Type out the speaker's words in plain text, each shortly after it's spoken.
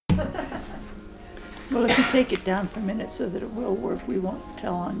Well, if you take it down for a minute so that it will work, we won't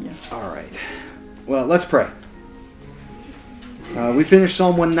tell on you. All right. Well, let's pray. We finished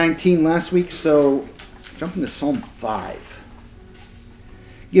Psalm 119 last week, so jumping to Psalm 5.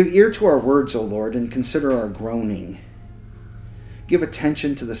 Give ear to our words, O Lord, and consider our groaning. Give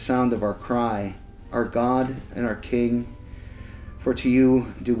attention to the sound of our cry, our God and our King, for to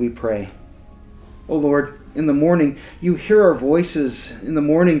you do we pray. O Lord, in the morning you hear our voices. In the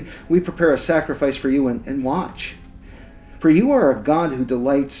morning we prepare a sacrifice for you and watch. For you are a God who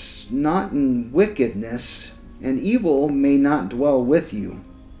delights not in wickedness, and evil may not dwell with you.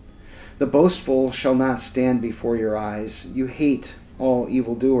 The boastful shall not stand before your eyes. You hate all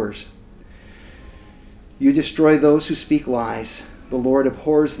evildoers. You destroy those who speak lies. The Lord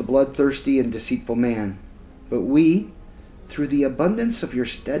abhors the bloodthirsty and deceitful man. But we, through the abundance of your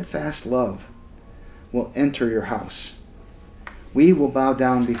steadfast love, will enter your house. We will bow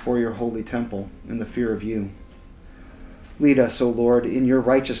down before your holy temple in the fear of you. Lead us, O Lord, in your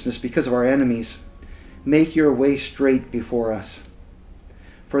righteousness because of our enemies. Make your way straight before us.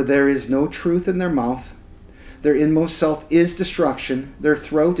 For there is no truth in their mouth. Their inmost self is destruction. Their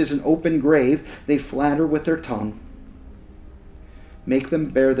throat is an open grave. They flatter with their tongue. Make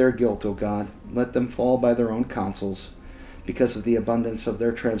them bear their guilt, O God. Let them fall by their own counsels. Because of the abundance of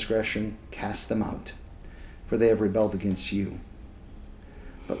their transgression, cast them out, for they have rebelled against you.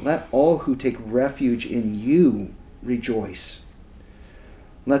 But let all who take refuge in you rejoice.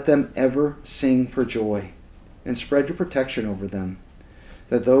 Let them ever sing for joy, and spread your protection over them,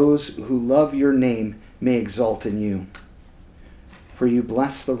 that those who love your name may exult in you. For you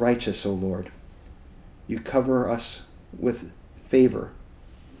bless the righteous, O Lord. You cover us with favor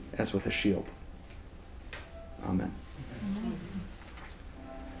as with a shield. Amen.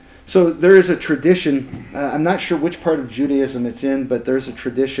 So there is a tradition, I'm not sure which part of Judaism it's in, but there's a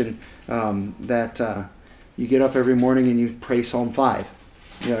tradition that you get up every morning and you pray Psalm 5.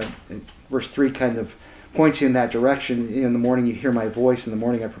 You know, verse 3 kind of points you in that direction. In the morning you hear my voice, in the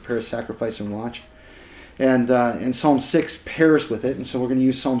morning I prepare a sacrifice and watch. And Psalm 6 pairs with it, and so we're going to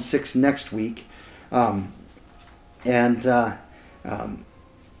use Psalm 6 next week. I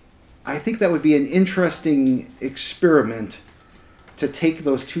think that would be an interesting experiment to take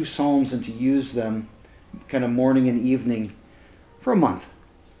those two psalms and to use them kind of morning and evening for a month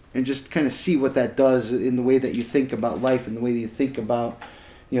and just kind of see what that does in the way that you think about life and the way that you think about,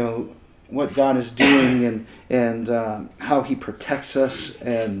 you know, what God is doing and how he protects us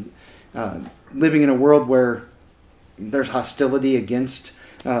and living in a world where there's hostility against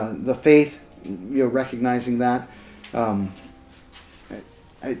the faith, you know, recognizing that.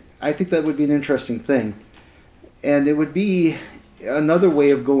 I think that would be an interesting thing. And it would be another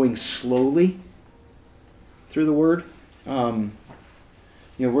way of going slowly through the Word. You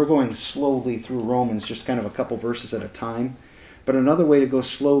know, we're going slowly through Romans, just kind of a couple verses at a time. But another way to go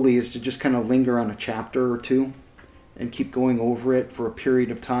slowly is to just kind of linger on a chapter or two and keep going over it for a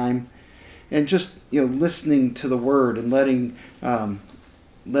period of time. And just, you know, listening to the Word and letting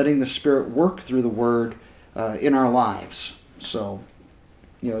the Spirit work through the Word in our lives. So,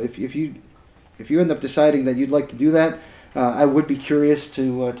 you know, if you end up deciding that you'd like to do that, I would be curious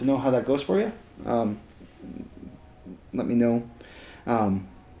to know how that goes for you. Let me know. I'm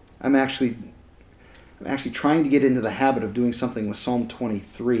actually trying to get into the habit of doing something with Psalm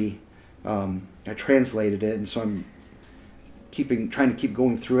 23. I translated it, and so I'm trying to keep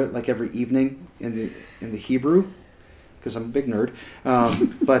going through it like every evening in the Hebrew, because I'm a big nerd.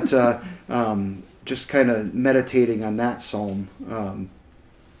 But just kind of meditating on that psalm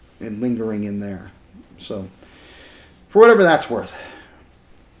and lingering in there. So, for whatever that's worth,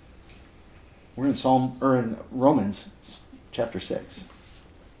 we're in Romans chapter 6.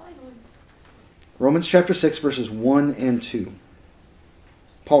 Romans chapter 6, verses 1 and 2.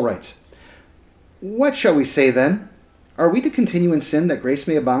 Paul writes, "What shall we say then? Are we to continue in sin that grace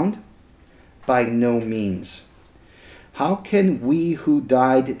may abound? By no means. How can we who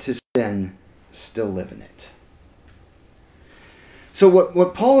died to sin still live in it?" So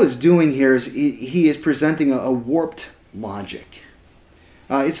what Paul is doing here is he is presenting a warped logic.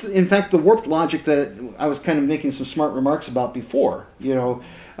 It's, in fact, the warped logic that I was kind of making some smart remarks about before.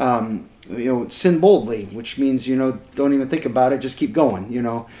 Sin boldly, which means, don't even think about it, just keep going.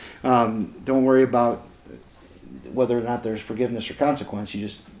 Don't worry about whether or not there's forgiveness or consequence. You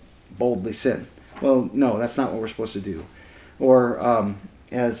just boldly sin. Well, no, that's not what we're supposed to do. Or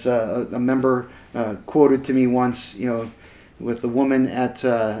as a member quoted to me once, with the woman at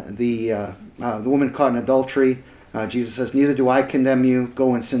the woman caught in adultery, Jesus says, "Neither do I condemn you.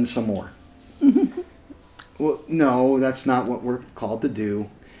 Go and sin some more." Well, no, that's not what we're called to do.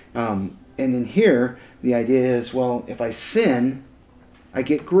 And in here, the idea is, well, if I sin, I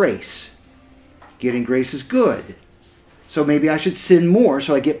get grace. Getting grace is good. So maybe I should sin more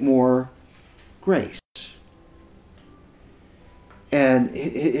so I get more grace. And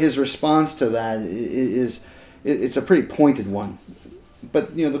his response to that is it's a pretty pointed one.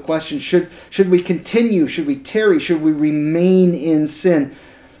 But the question, should we continue? Should we tarry? Should we remain in sin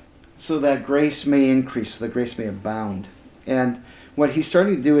so that grace may increase, so that grace may abound? And what he's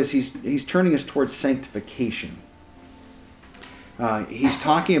starting to do is he's turning us towards sanctification. He's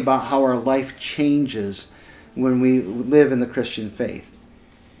talking about how our life changes when we live in the Christian faith.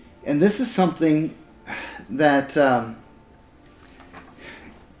 And this is something that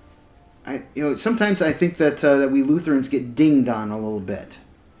sometimes I think that we Lutherans get dinged on a little bit.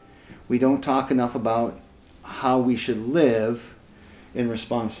 We don't talk enough about how we should live in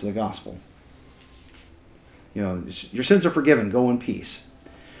response to the gospel. Your sins are forgiven, go in peace.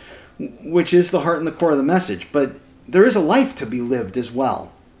 Which is the heart and the core of the message. But there is a life to be lived as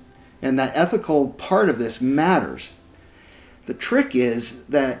well. And that ethical part of this matters. The trick is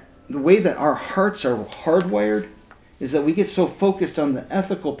that the way that our hearts are hardwired is that we get so focused on the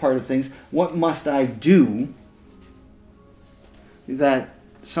ethical part of things, what must I do, that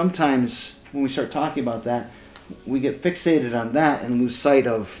sometimes when we start talking about that, we get fixated on that and lose sight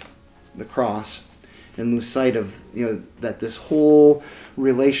of the cross and lose sight of that this whole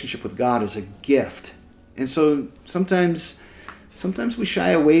relationship with God is a gift. And so sometimes we shy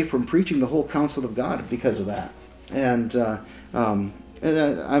away from preaching the whole counsel of God because of that. And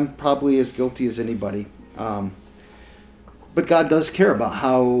I'm probably as guilty as anybody. But God does care about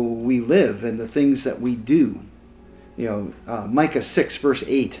how we live and the things that we do. Micah 6 verse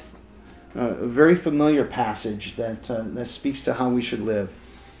 8, a very familiar passage that speaks to how we should live.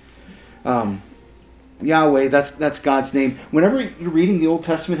 Yahweh, that's God's name. Whenever you're reading the Old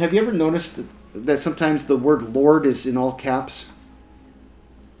Testament, have you ever noticed that sometimes the word Lord is in all caps?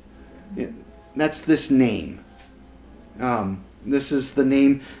 That's this name. This is the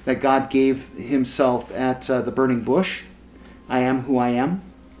name that God gave himself at the burning bush. I am who I am.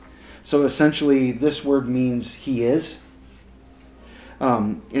 So essentially this word means he is.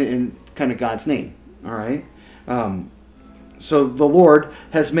 In kind of God's name. All right. So the Lord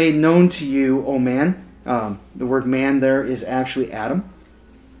has made known to you, O man. The word man there is actually Adam.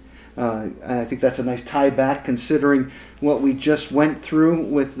 I think that's a nice tie back considering what we just went through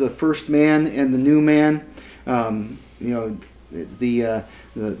with the first man and the new man. The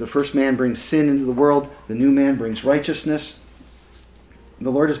first man brings sin into the world. The new man brings righteousness.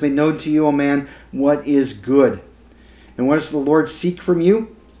 The Lord has made known to you, O man, what is good. And what does the Lord seek from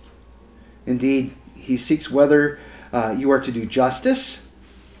you? Indeed, he seeks whether you are to do justice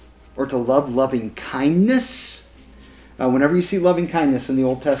or to love loving kindness. Whenever you see loving kindness in the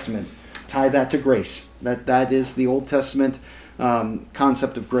Old Testament, tie that to grace. That is the Old Testament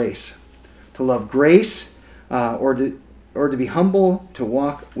concept of grace. To love grace or to be humble, to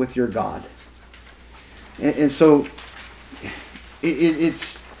walk with your God. And so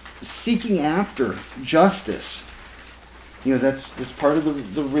it's seeking after justice. That's part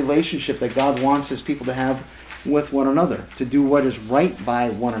of the relationship that God wants his people to have with one another, to do what is right by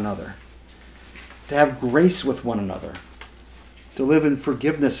one another, to have grace with one another, to live in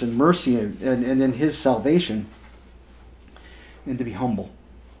forgiveness and mercy and in his salvation, and to be humble.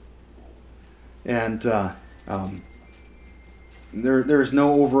 And there is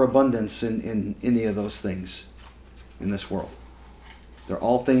no overabundance in any of those things in this world. They're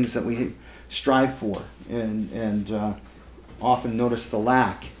all things that we strive for and often notice the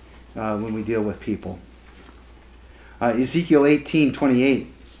lack when we deal with people. Ezekiel 18:28.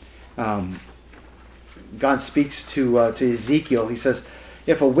 God speaks to Ezekiel. He says,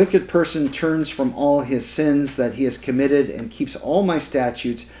 "If a wicked person turns from all his sins that he has committed and keeps all my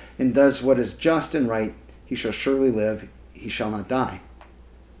statutes and does what is just and right, he shall surely live, he shall not die."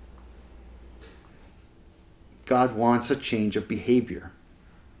 God wants a change of behavior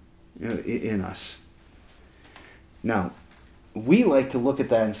in us. Now, we like to look at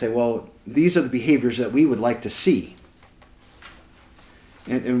that and say, well, these are the behaviors that we would like to see.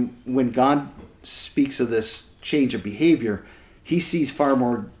 And when God speaks of this change of behavior, he sees far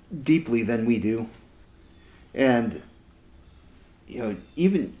more deeply than we do. And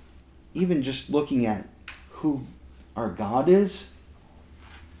even just looking at who our God is,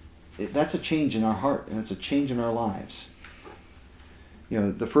 that's a change in our heart, and it's a change in our lives.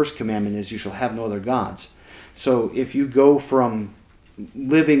 The first commandment is you shall have no other gods. So if you go from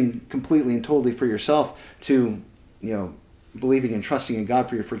living completely and totally for yourself to, believing and trusting in God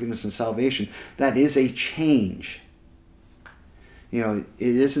for your forgiveness and salvation, that is a change. It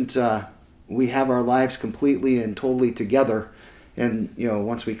isn't we have our lives completely and totally together, and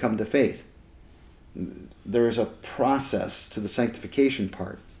once we come to faith. There is a process to the sanctification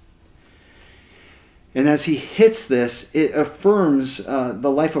part. And as he hits this, it affirms the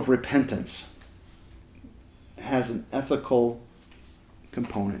life of repentance. It has an ethical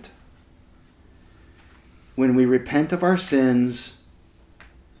component. When we repent of our sins,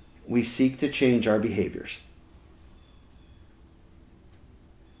 we seek to change our behaviors.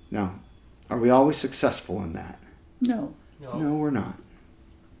 Now, are we always successful in that? No. No, we're not.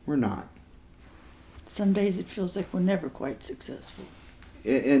 We're not. Some days it feels like we're never quite successful.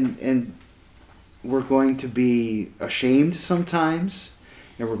 And we're going to be ashamed sometimes,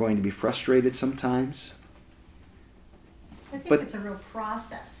 and we're going to be frustrated sometimes. I think it's a real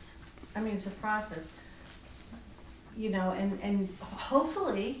process. It's a process, and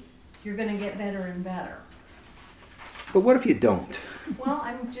hopefully you're going to get better and better. But what if you don't? Well,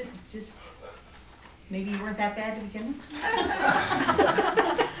 I'm just maybe you weren't that bad to begin with.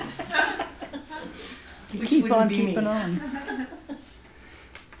 You keep on keeping on.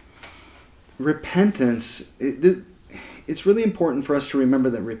 Repentance, it's really important for us to remember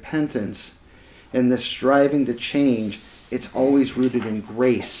that repentance and this striving to change, it's always rooted in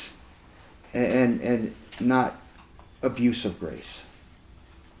grace and not abuse of grace.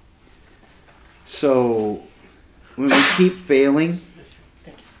 So when we keep failing,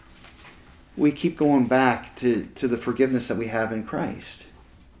 we keep going back to the forgiveness that we have in Christ.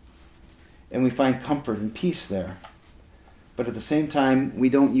 And we find comfort and peace there. But at the same time, we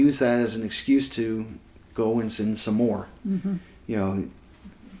don't use that as an excuse to go and sin some more. Mm-hmm.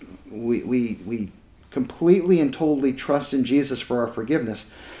 We completely and totally trust in Jesus for our forgiveness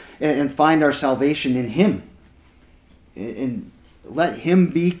and find our salvation in Him. And let Him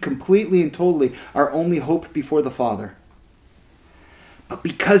be completely and totally our only hope before the Father. But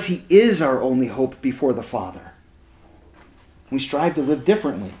because He is our only hope before the Father, we strive to live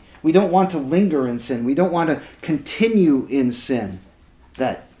differently. We don't want to linger in sin. We don't want to continue in sin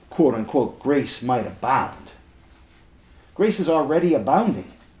that, quote unquote, grace might abound. Grace is already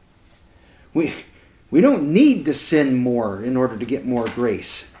abounding. We don't need to sin more in order to get more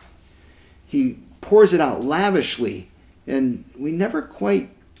grace. He pours it out lavishly, and we never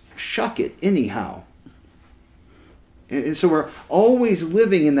quite shuck it anyhow. And so we're always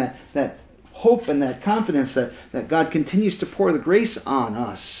living in that hope and that confidence that God continues to pour the grace on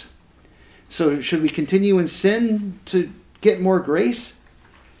us. So should we continue in sin to get more grace?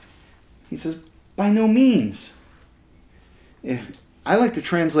 He says, by no means. I like to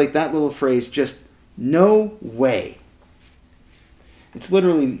translate that little phrase just, no way. It's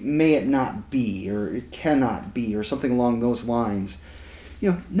literally, may it not be, or it cannot be, or something along those lines.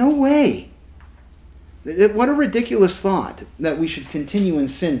 No way. What a ridiculous thought that we should continue in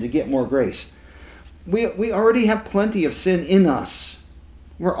sin to get more grace. We already have plenty of sin in us.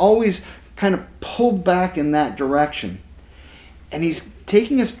 We're always kind of pulled back in that direction. And he's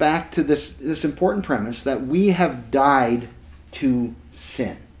taking us back to this important premise that we have died to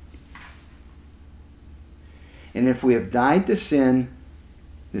sin. And if we have died to sin,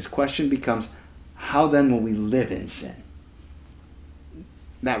 this question becomes, how then will we live in sin?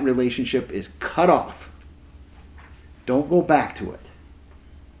 That relationship is cut off. Don't go back to it.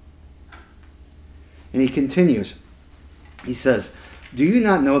 And he continues. He says, do you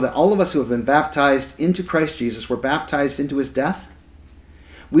not know that all of us who have been baptized into Christ Jesus were baptized into his death?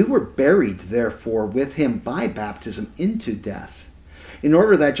 We were buried, therefore, with him by baptism into death, in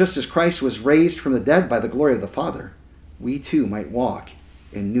order that just as Christ was raised from the dead by the glory of the Father, we too might walk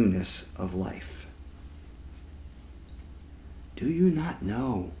in newness of life. Do you not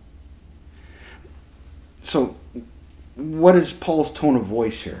know? So, what is Paul's tone of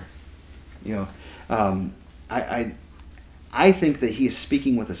voice here? I think that he is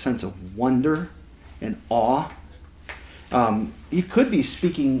speaking with a sense of wonder and awe. He could be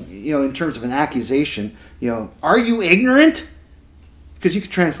speaking, in terms of an accusation. Are you ignorant? Because you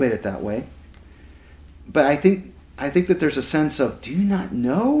could translate it that way. But I think that there's a sense of, do you not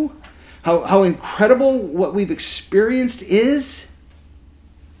know how incredible what we've experienced is?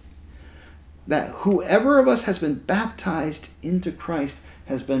 That whoever of us has been baptized into Christ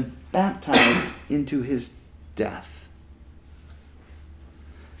has been baptized into his death.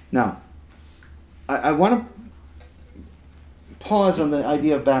 Now, I want to pause on the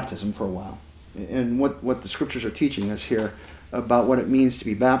idea of baptism for a while and what the scriptures are teaching us here about what it means to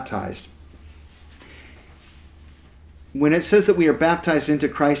be baptized. When it says that we are baptized into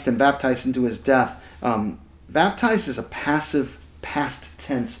Christ and baptized into his death, baptized is a passive past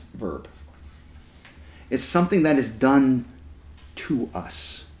tense verb. It's something that is done to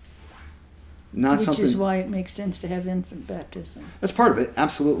us. Not Which something. is why it makes sense to have infant baptism. That's part of it,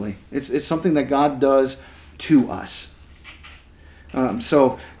 absolutely. It's something that God does to us.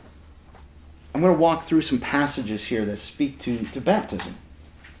 So I'm going to walk through some passages here that speak to baptism.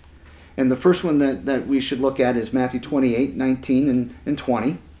 And the first one that we should look at is Matthew 28, 19 and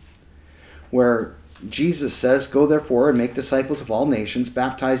 20, where Jesus says, "Go therefore and make disciples of all nations,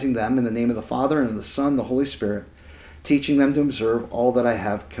 baptizing them in the name of the Father and of the Son and the Holy Spirit, teaching them to observe all that I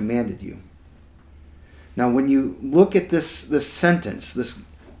have commanded you." Now, when you look at this sentence, this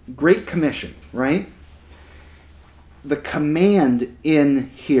Great Commission, right? The command in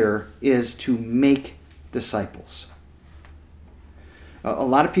here is to make disciples. A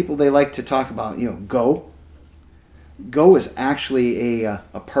lot of people, they like to talk about, go. Go is actually a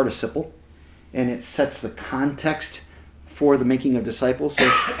participle, and it sets the context for the making of disciples.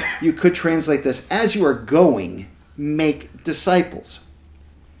 So you could translate this, as you are going, make disciples.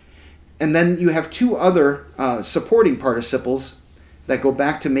 And then you have two other supporting participles that go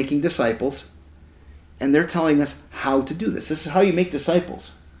back to making disciples, and they're telling us how to do this. This is how you make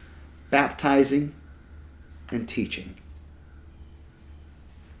disciples: baptizing and teaching.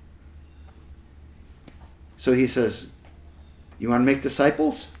 So he says, you want to make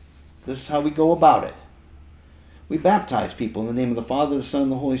disciples? This is how we go about it. We baptize people in the name of the Father, the Son,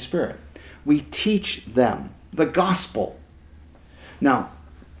 and the Holy Spirit. We teach them the gospel. Now,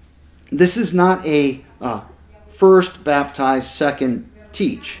 this is not a first baptize, second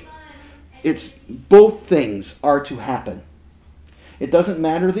teach. It's both things are to happen. It doesn't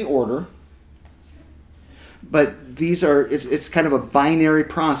matter the order, but it's kind of a binary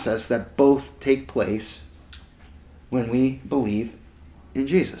process that both take place when we believe in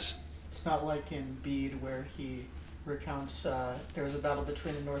Jesus. It's not like in Bede where he recounts there was a battle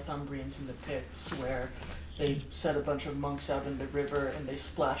between the Northumbrians and the Picts where they set a bunch of monks out in the river and they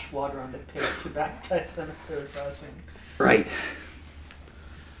splashed water on the Picts to baptize them as they were crossing. Right.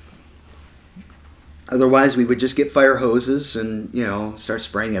 Otherwise, we would just get fire hoses and, start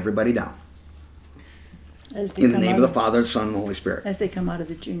spraying everybody down. As they In the come name out of the Father, the Son, and the Holy Spirit. As they come out of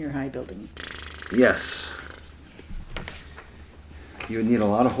the junior high building. Yes. You would need a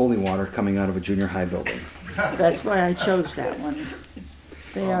lot of holy water coming out of a junior high building. That's why I chose that one.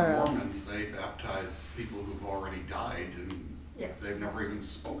 They are. Mormons, they baptize people who've already died and they've never even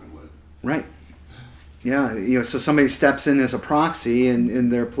spoken with. Right. Yeah, so somebody steps in as a proxy in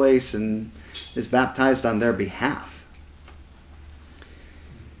their place and is baptized on their behalf.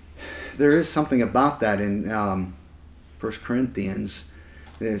 There is something about that in 1 Corinthians.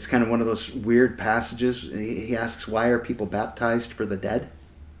 It's kind of one of those weird passages. He asks, why are people baptized for the dead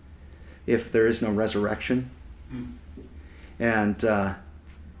if there is no resurrection? And,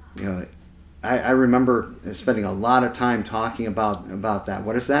 I remember spending a lot of time talking about that.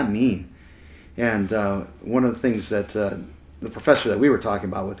 What does that mean? And one of the things that the professor that we were talking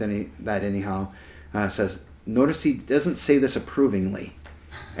about with says, notice he doesn't say this approvingly.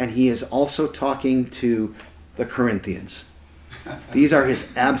 And he is also talking to the Corinthians. These are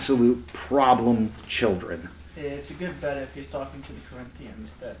his absolute problem children. It's a good bet if he's talking to the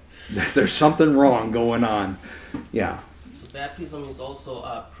Corinthians that There's something wrong going on. Yeah. So baptism is also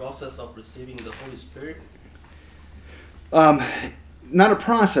a process of receiving the Holy Spirit? Not a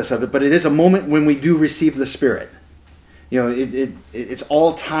process of it, but it is a moment when we do receive the Spirit. It's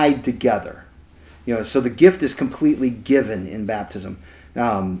all tied together. So the gift is completely given in baptism.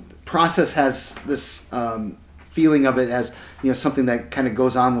 Process has this feeling of it as something that kind of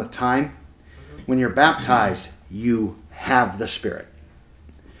goes on with time. When you're baptized, you have the Spirit.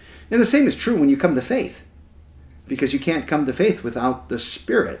 And the same is true when you come to faith, because you can't come to faith without the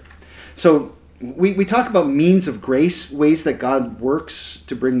Spirit. So we talk about means of grace, ways that God works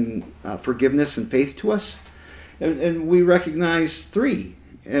to bring forgiveness and faith to us. And we recognize three.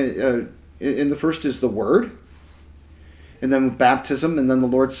 And the first is the Word, and then baptism, and then the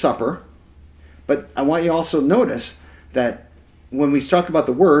Lord's Supper. But I want you also notice that when we talk about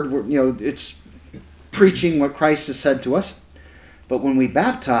the Word, it's preaching what Christ has said to us. But when we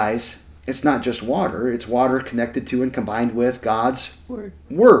baptize, it's not just water. It's water connected to and combined with God's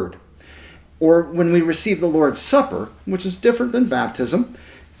Word. Or when we receive the Lord's Supper, which is different than baptism,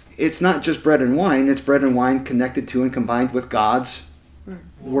 it's not just bread and wine. It's bread and wine connected to and combined with God's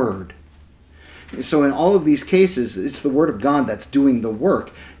Word. So in all of these cases, it's the Word of God that's doing the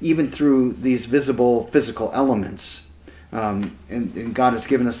work, even through these visible physical elements. And God has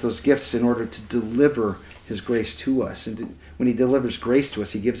given us those gifts in order to deliver His grace to us. And when He delivers grace to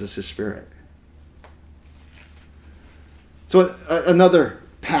us, He gives us His Spirit. So another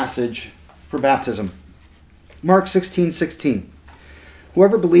passage for baptism. Mark 16:16.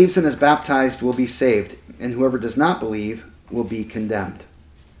 Whoever believes and is baptized will be saved, and whoever does not believe will be condemned.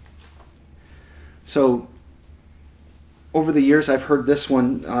 So, over the years, I've heard this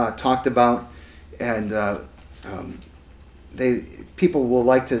one talked about, and people will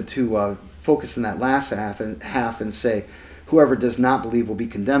like to focus on that last half and say, whoever does not believe will be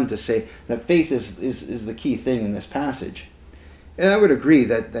condemned, to say that faith is the key thing in this passage. And I would agree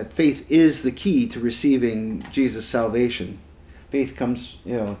that faith is the key to receiving Jesus' salvation. Faith comes,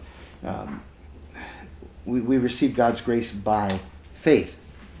 we receive God's grace by faith.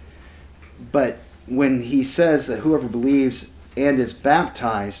 But when he says that whoever believes and is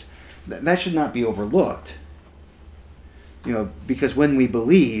baptized, that should not be overlooked. Because when we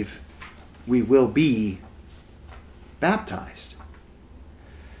believe, we will be baptized.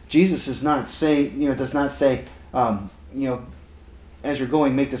 Jesus does not say, as you're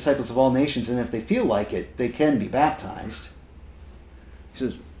going, make disciples of all nations, and if they feel like it, they can be baptized. He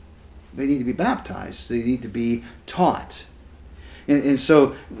says they need to be baptized. They need to be taught. And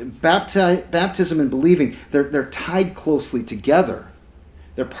so baptism and believing, they're tied closely together.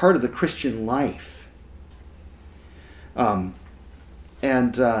 They're part of the Christian life. I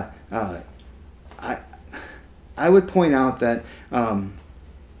would point out that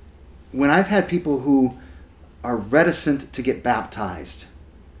when I've had people who are reticent to get baptized,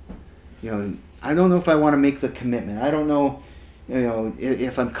 I don't know if I want to make the commitment. I don't know,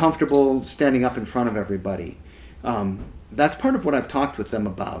 if I'm comfortable standing up in front of everybody. That's part of what I've talked with them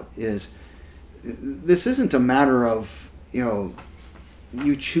about. Is this isn't a matter of you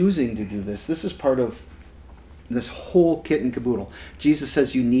choosing to do this. This is part of this whole kit and caboodle. Jesus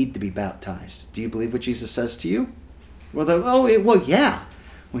says you need to be baptized. Do you believe what Jesus says to you? Well, yeah.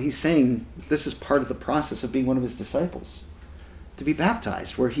 Well, he's saying this is part of the process of being one of his disciples. To be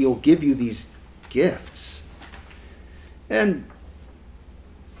baptized, where he'll give you these gifts. And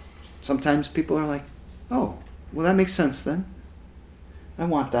sometimes people are like, oh, well, that makes sense then. I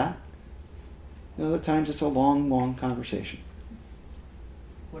want that. And other times it's a long, long conversation.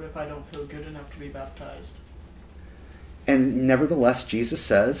 What if I don't feel good enough to be baptized? And nevertheless, Jesus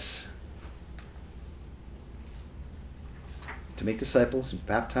says to make disciples,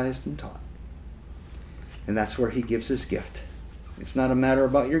 baptized and taught. And that's where he gives his gift. It's not a matter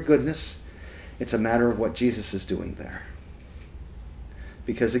about your goodness. It's a matter of what Jesus is doing there.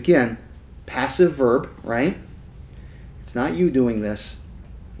 Because again, passive verb, right? It's not you doing this.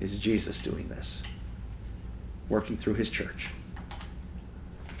 It's Jesus doing this. Working through his church.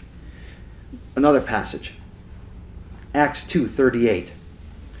 Another passage. Acts 2:38.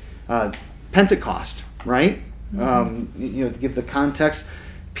 Pentecost, right? To give the context,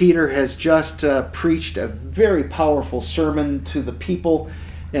 Peter has just preached a very powerful sermon to the people,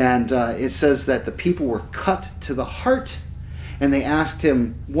 and it says that the people were cut to the heart, and they asked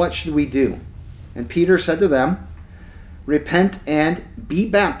him, "What should we do?" And Peter said to them, "Repent and be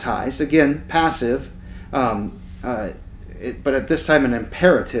baptized." Again, passive, but at this time an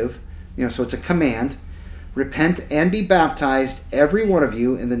imperative. So it's a command. Repent and be baptized, every one of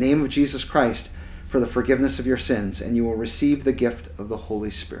you, in the name of Jesus Christ, for the forgiveness of your sins, and you will receive the gift of the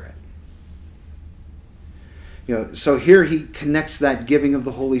Holy Spirit. So here he connects that giving of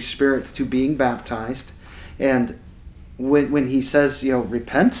the Holy Spirit to being baptized. And when he says,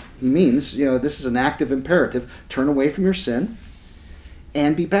 repent, he means, this is an active imperative. Turn away from your sin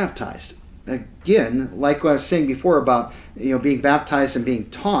and be baptized. Again, like what I was saying before about, being baptized and being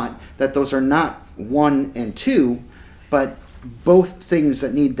taught, that those are not one and two, but both things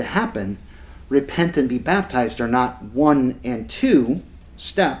that need to happen. Repent and be baptized are not one and two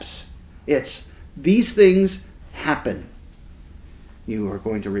steps. It's these things happen. You are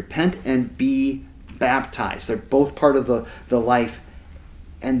going to repent and be baptized. They're both part of the life.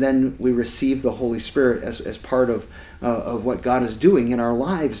 And then we receive the Holy Spirit as part of what God is doing in our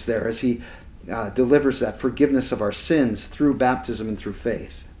lives there as he delivers that forgiveness of our sins through baptism and through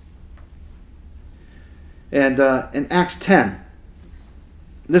faith. And in Acts 10,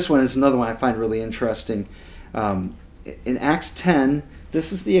 this one is another one I find really interesting. In Acts 10,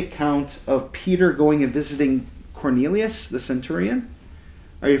 this is the account of Peter going and visiting Cornelius, the centurion.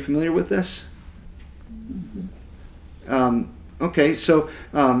 Are you familiar with this? Okay, so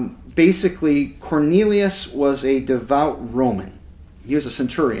basically Cornelius was a devout Roman. He was a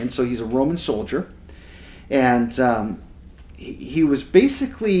centurion, so he's a Roman soldier. And he was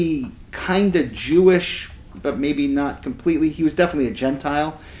basically kind of Jewish, but maybe not completely. He was definitely a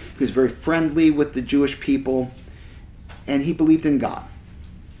Gentile. He was very friendly with the Jewish people, and he believed in God.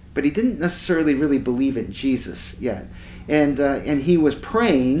 But he didn't necessarily really believe in Jesus yet. And he was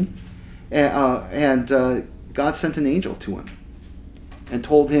praying, and God sent an angel to him. and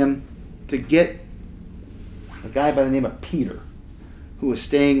told him to get a guy by the name of Peter, who was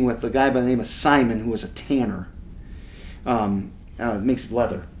staying with a guy by the name of Simon, who was a tanner, makes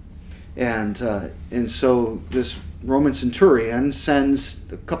leather. And so this Roman centurion sends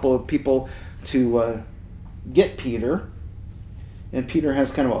a couple of people to get Peter, and Peter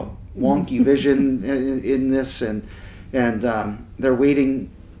has kind of a wonky vision in this, and they're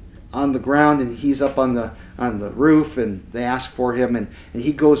waiting on the ground, and he's up on the roof, and they ask for him, and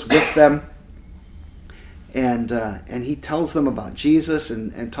he goes with them, and he tells them about Jesus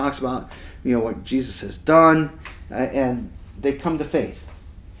and talks about what Jesus has done, and they come to faith.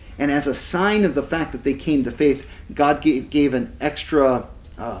 And as a sign of the fact that they came to faith, God gave an extra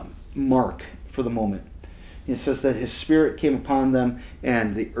mark for the moment. It says that His Spirit came upon them,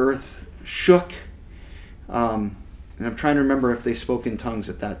 and the earth shook. And I'm trying to remember if they spoke in tongues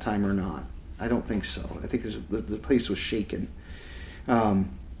at that time or not. I don't think so. I think the place was shaken.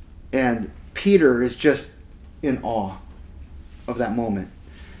 And Peter is just in awe of that moment.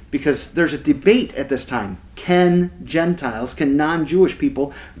 Because there's a debate at this time. Can non-Jewish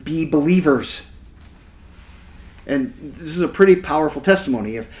people be believers? And this is a pretty powerful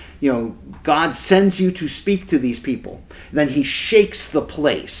testimony. If God sends you to speak to these people, then He shakes the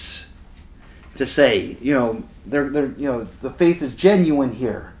place to say, the faith is genuine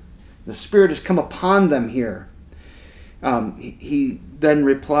here. The Spirit has come upon them here. He then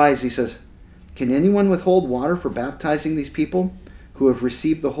replies, he says, "Can anyone withhold water for baptizing these people who have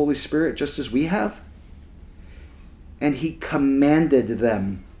received the Holy Spirit just as we have?" And He commanded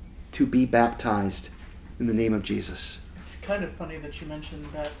them to be baptized in the name of Jesus. It's kind of funny that you mentioned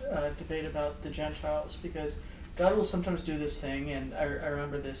that debate about the Gentiles, because God will sometimes do this thing, and I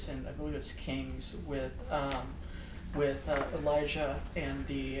remember this in, I believe it's Kings, with Elijah and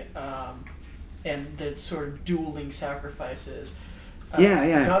the sort of dueling sacrifices.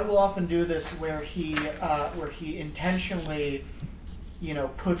 God will often do this where he intentionally,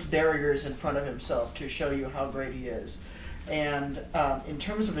 puts barriers in front of Himself to show you how great He is. And in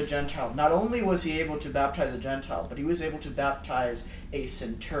terms of a Gentile, not only was He able to baptize a Gentile, but He was able to baptize a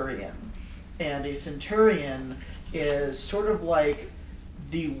centurion. And a centurion is sort of like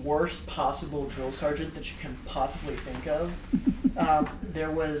the worst possible drill sergeant that you can possibly think of.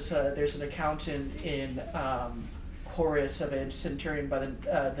 There's an account in Horace of a centurion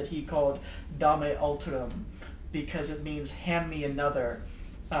that he called Dame Alterum, because it means hand me another.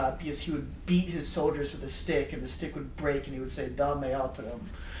 Because he would beat his soldiers with a stick, and the stick would break, and he would say Dame Alterum.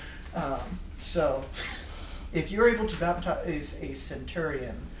 So, if you're able to baptize a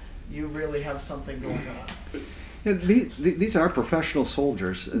centurion, you really have something going on. Yeah, these are professional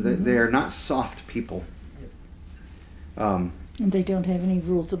soldiers. Mm-hmm. They are not soft people. And they don't have any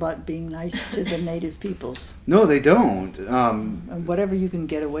rules about being nice to the native peoples. No, they don't. And whatever you can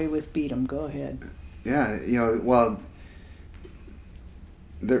get away with, beat them. Go ahead. Yeah,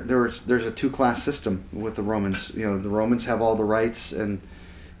 there's a two-class system with the Romans. The Romans have all the rights, and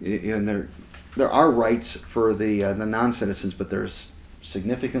there are rights for the non-citizens, but there's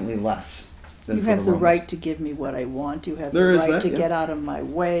significantly less. You have the right to give me what I want. You have the right to get out of my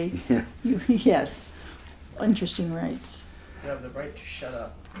way. Yeah. Yes. Interesting rights. You have the right to shut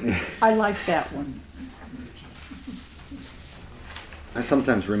up. I like that one. I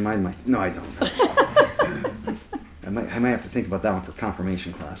sometimes remind no, I don't. I might have to think about that one for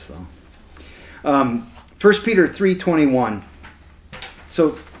confirmation class, though. 1 Peter 3:21.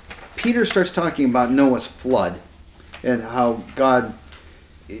 So Peter starts talking about Noah's flood and how God.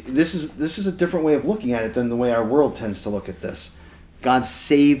 This is a different way of looking at it than the way our world tends to look at this. God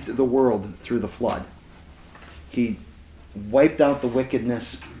saved the world through the flood. He wiped out the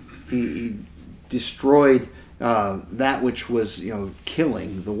wickedness. He destroyed that which was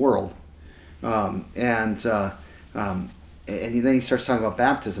killing the world. And then he starts talking about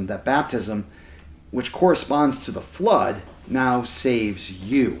baptism. That baptism, which corresponds to the flood, now saves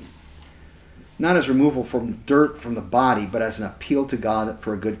you. Not as removal from dirt from the body, but as an appeal to God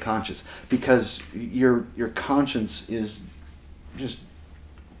for a good conscience. Because your conscience is just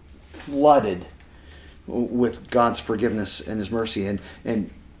flooded with God's forgiveness and His mercy.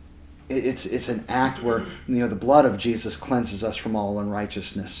 And it's an act where the blood of Jesus cleanses us from all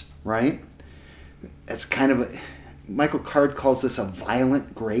unrighteousness, right? It's kind of Michael Card calls this a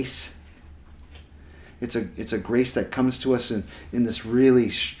violent grace. It's a grace that comes to us in this really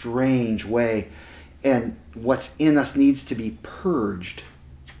strange way, and what's in us needs to be purged.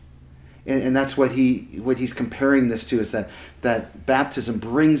 And that's what he's comparing this to, is that baptism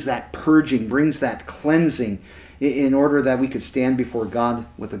brings that purging, brings that cleansing, in order that we could stand before God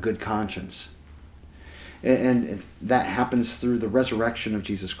with a good conscience. And that happens through the resurrection of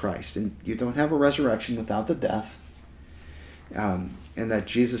Jesus Christ. And you don't have a resurrection without the death. And that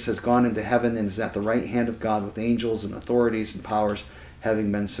Jesus has gone into heaven and is at the right hand of God with angels and authorities and powers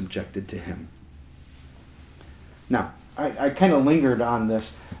having been subjected to him. Now, I kind of lingered on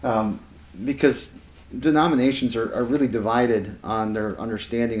this because denominations are really divided on their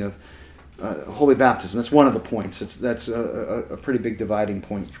understanding of holy baptism. That's one of the points. That's a pretty big dividing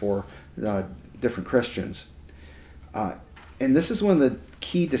point for different Christians. And this is one of the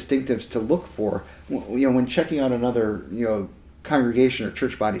key distinctives to look for, when checking out another, congregation or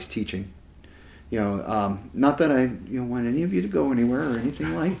church body's teaching. Not that I want any of you to go anywhere or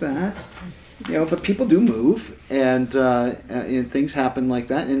anything like that. But people do move, and things happen like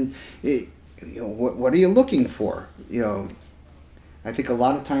that. And what are you looking for? I think a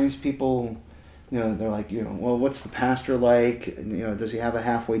lot of times people, they're like, well, what's the pastor like? Does he have a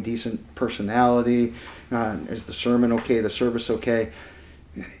halfway decent personality? Is the sermon okay? The service okay?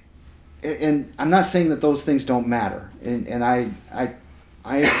 And I'm not saying that those things don't matter. And I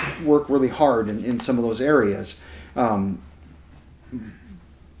work really hard in some of those areas.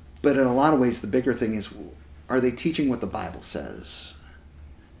 But in a lot of ways, the bigger thing is, are they teaching what the Bible says?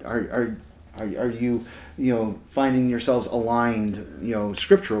 Are you finding yourselves aligned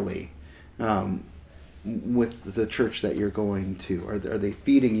scripturally with the church that you're going to? Are they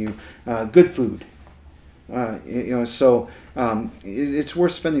feeding you good food? So it's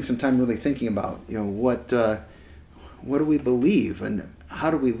worth spending some time really thinking about what do we believe and how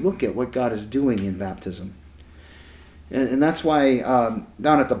do we look at what God is doing in baptism. And that's why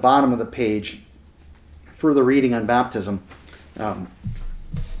down at the bottom of the page, further reading on baptism,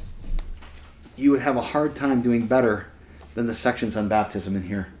 you would have a hard time doing better than the sections on baptism in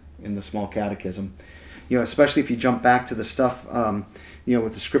here in the small catechism. Especially if you jump back to the stuff,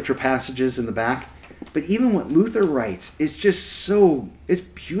 with the scripture passages in the back. But even what Luther writes is just it's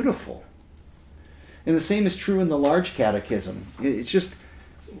beautiful. And the same is true in the large catechism. It's just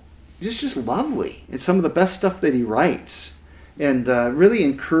lovely. It's some of the best stuff that he writes. And really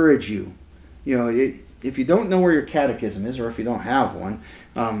encourage you. If you don't know where your catechism is, or if you don't have one,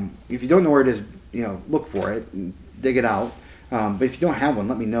 if you don't know where it is, look for it and dig it out. But if you don't have one,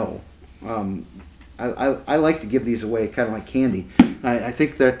 let me know. I like to give these away kind of like candy. I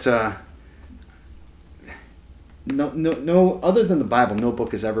think that no, other than the Bible, no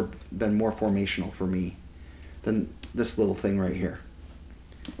book has ever been more formational for me than this little thing right here.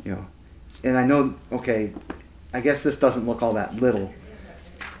 And I know, okay, I guess this doesn't look all that little,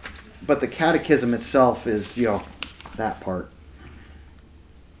 but the catechism itself is, that part.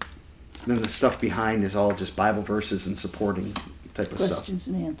 And then the stuff behind is all just Bible verses and supporting type of stuff. Questions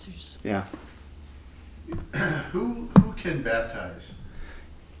and answers. Yeah. Who can baptize?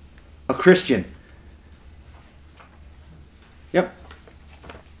 A Christian. Yep.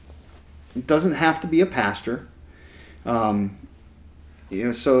 It doesn't have to be a pastor. So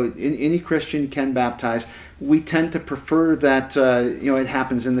any Christian can baptize. We tend to prefer that it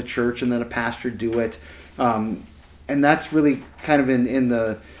happens in the church and that a pastor do it, and that's really kind of in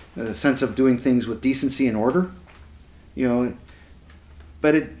the sense of doing things with decency and order.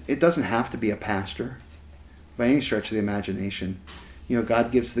 But it doesn't have to be a pastor by any stretch of the imagination.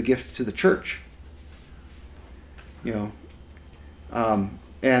 God gives the gift to the church.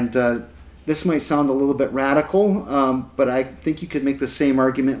 This might sound a little bit radical, but I think you could make the same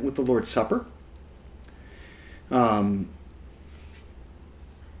argument with the Lord's Supper.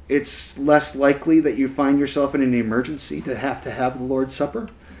 It's less likely that you find yourself in an emergency to have the Lord's Supper.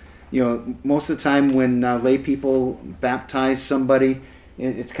 Most of the time when lay people baptize somebody,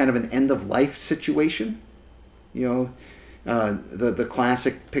 it's kind of an end-of-life situation. The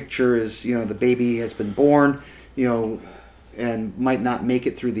classic picture is, the baby has been born, and might not make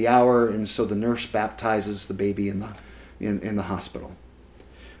it through the hour, and so the nurse baptizes the baby in the hospital.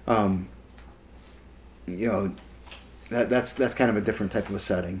 That's kind of a different type of a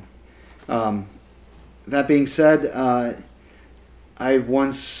setting. That being said, I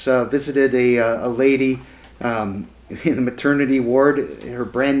once visited a lady in the maternity ward, her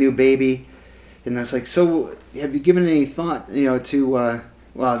brand new baby, and I was like, so have you given any thought, to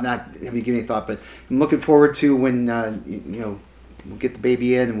well, not have you given any thought, but I'm looking forward to when we'll get the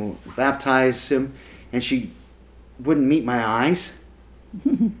baby in and we'll baptize him. And she wouldn't meet my eyes,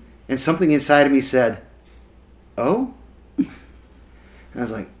 and something inside of me said, "Oh." And I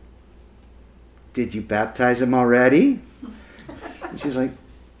was like, "Did you baptize him already?" And she's like,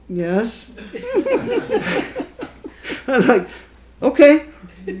 "Yes." I was like, "Okay,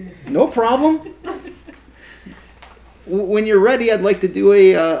 no problem. When you're ready, I'd like to do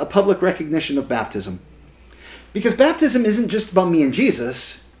a public recognition of baptism." Because baptism isn't just about me and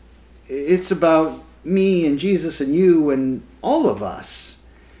Jesus. It's about me and Jesus and you and all of us.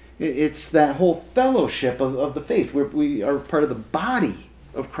 It's that whole fellowship of the faith where we are part of the body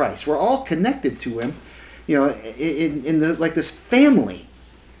of Christ. We're all connected to him, in the, like this family.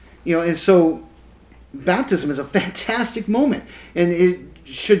 And so baptism is a fantastic moment, and it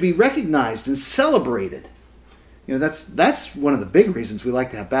should be recognized and celebrated. That's one of the big reasons we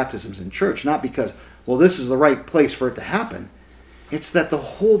like to have baptisms in church, not because, well, this is the right place for it to happen. It's that the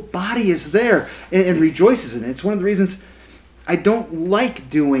whole body is there and rejoices in it. It's one of the reasons I don't like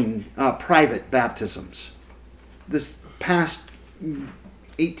doing private baptisms. This past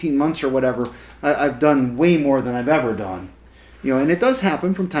 18 months or whatever, I've done way more than I've ever done. And it does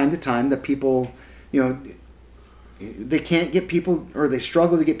happen from time to time that people, they can't get people, or they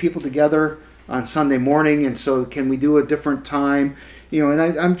struggle to get people together on Sunday morning, and so can we do a different time? And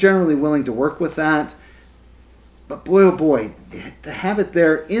I'm generally willing to work with that. But boy, oh boy, to have it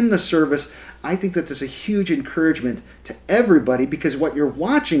there in the service, I think that there's a huge encouragement to everybody, because what you're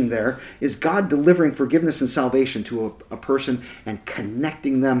watching there is God delivering forgiveness and salvation to a person and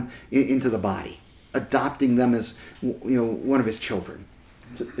connecting them into the body, adopting them as one of his children.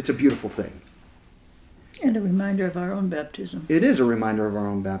 It's a beautiful thing. And a reminder of our own baptism. It is a reminder of our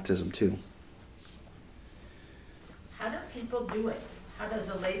own baptism too. How do people do it? How does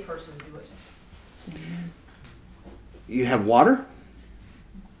a layperson do it? You have water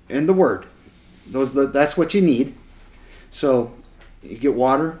and the Word. That's what you need. So you get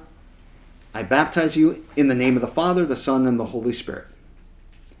water. I baptize you in the name of the Father, the Son, and the Holy Spirit.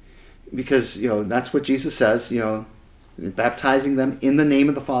 Because, that's what Jesus says, baptizing them in the name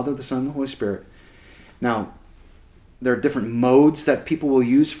of the Father, the Son, and the Holy Spirit. Now, there are different modes that people will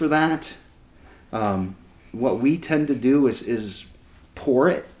use for that. What we tend to do is pour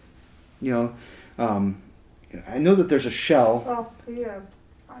it. I know that there's a shell. Well, yeah.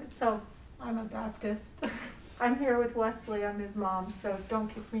 So I'm a Baptist. I'm here with Wesley. I'm his mom, so don't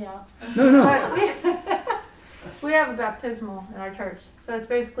kick me out. No. But we have a baptismal in our church. So it's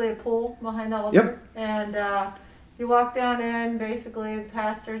basically a pool behind the altar. Yep. And you walk down in, basically the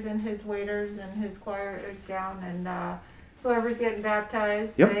pastor's in his waders and his choir gown, and whoever's getting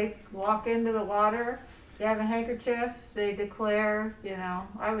baptized, Yep. They walk into the water. They have a handkerchief. They declare,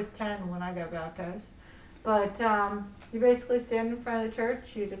 I was 10 when I got baptized. But you basically stand in front of the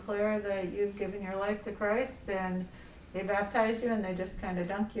church, you declare that you've given your life to Christ, and they baptize you, and they just kind of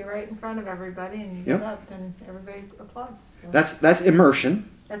dunk you right in front of everybody, and you Yep. get up, and everybody applauds. So That's immersion,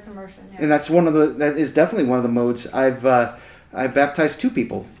 that's immersion, yeah. and that is definitely one of the modes. I've baptized 2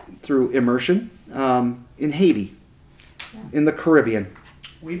 people through immersion in Haiti, in the Caribbean.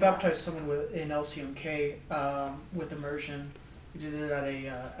 We baptized someone in LCMK with immersion. We did it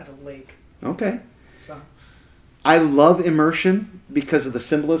at a lake. Okay. So I love immersion because of the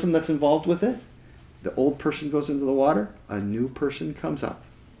symbolism that's involved with it. The old person goes into the water, a new person comes up.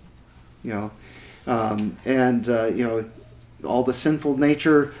 All the sinful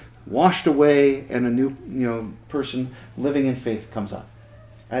nature washed away, and a new person living in faith comes up.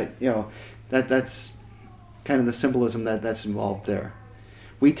 That's kind of the symbolism that's involved there.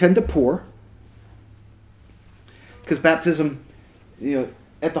 We tend to pour, because baptism,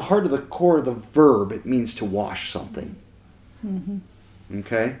 at the heart of the core of the verb, it means to wash something. Mm-hmm.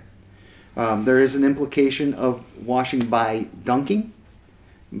 Okay? There is an implication of washing by dunking,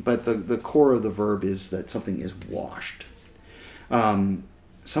 but the core of the verb is that something is washed. Some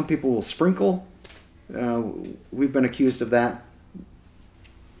people will sprinkle. We've been accused of that.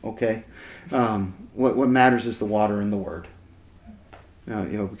 Okay? What matters is the water and the Word.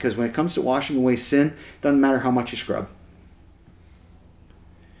 Because when it comes to washing away sin, it doesn't matter how much you scrub.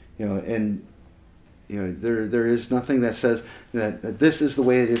 There is nothing that says that this is the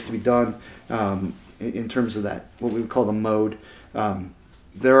way it is to be done in terms of that, what we would call the mode.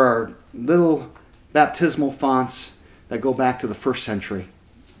 There are little baptismal fonts that go back to the 1st century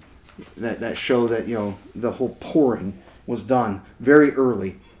that show that the whole pouring was done very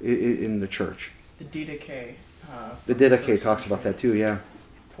early in the church. the Didache. The Didache talks about that too, yeah.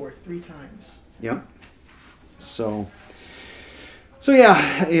 Pour 3 times. Yep. So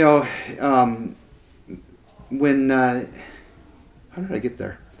yeah, when how did I get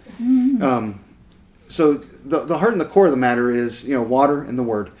there? So the heart and the core of the matter is water and the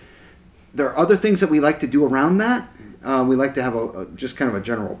Word. There are other things that we like to do around that. We like to have just kind of a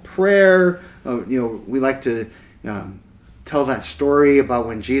general prayer. We like to tell that story about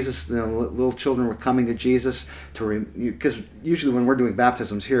when Jesus, little children were coming to Jesus because usually when we're doing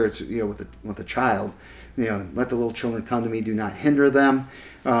baptisms here, it's with a child. let the little children come to me, do not hinder them.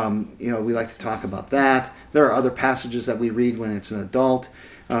 We like to talk about that. There are other passages that we read when it's an adult.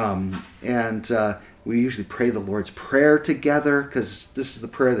 We usually pray the Lord's Prayer together because this is the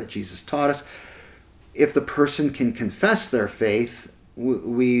prayer that Jesus taught us. If the person can confess their faith,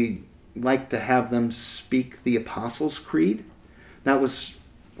 we like to have them speak the Apostles' Creed. That was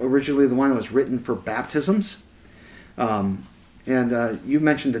originally the one that was written for baptisms. You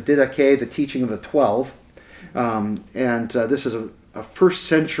mentioned the Didache, the teaching of the 12. This is a first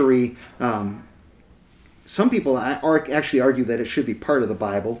century. Some people actually argue that it should be part of the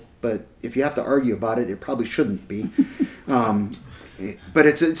Bible, but if you have to argue about it, it probably shouldn't be. But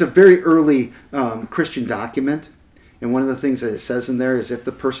it's a very early Christian document, and one of the things that it says in there is if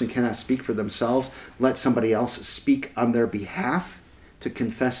the person cannot speak for themselves, let somebody else speak on their behalf to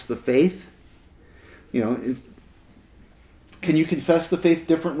confess the faith. Can you confess the faith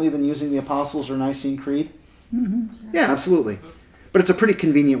differently than using the Apostles' or Nicene Creed? Mm-hmm. Yeah, absolutely. But it's a pretty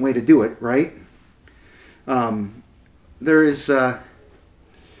convenient way to do it, right? There's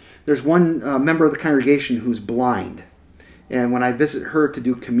one member of the congregation who's blind. And when I visit her to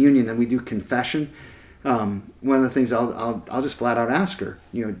do communion and we do confession, one of the things I'll just flat out ask her,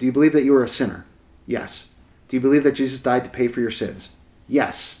 do you believe that you are a sinner? Yes. Do you believe that Jesus died to pay for your sins?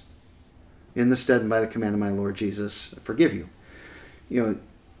 Yes. In the stead and by the command of my Lord Jesus, I forgive you.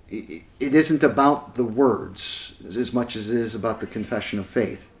 It isn't about the words as much as it is about the confession of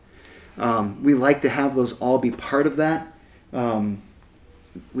faith. We like to have those all be part of that.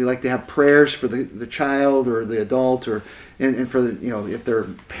 We like to have prayers for the child or the adult, and for if there are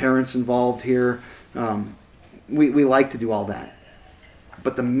parents involved here. We like to do all that,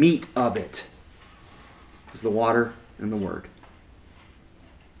 but the meat of it is the water and the word.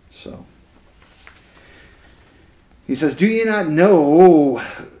 So he says, "Do you not know,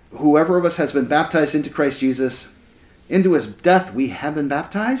 whoever of us has been baptized into Christ Jesus, into his death we have been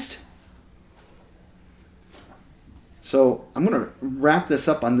baptized?" So I'm going to wrap this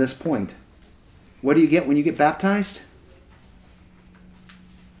up on this point. What do you get when you get baptized?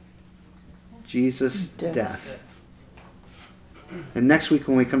 Jesus' death. And next week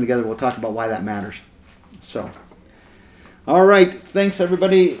when we come together, we'll talk about why that matters. So, all right. Thanks,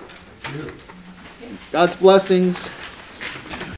 everybody. God's blessings.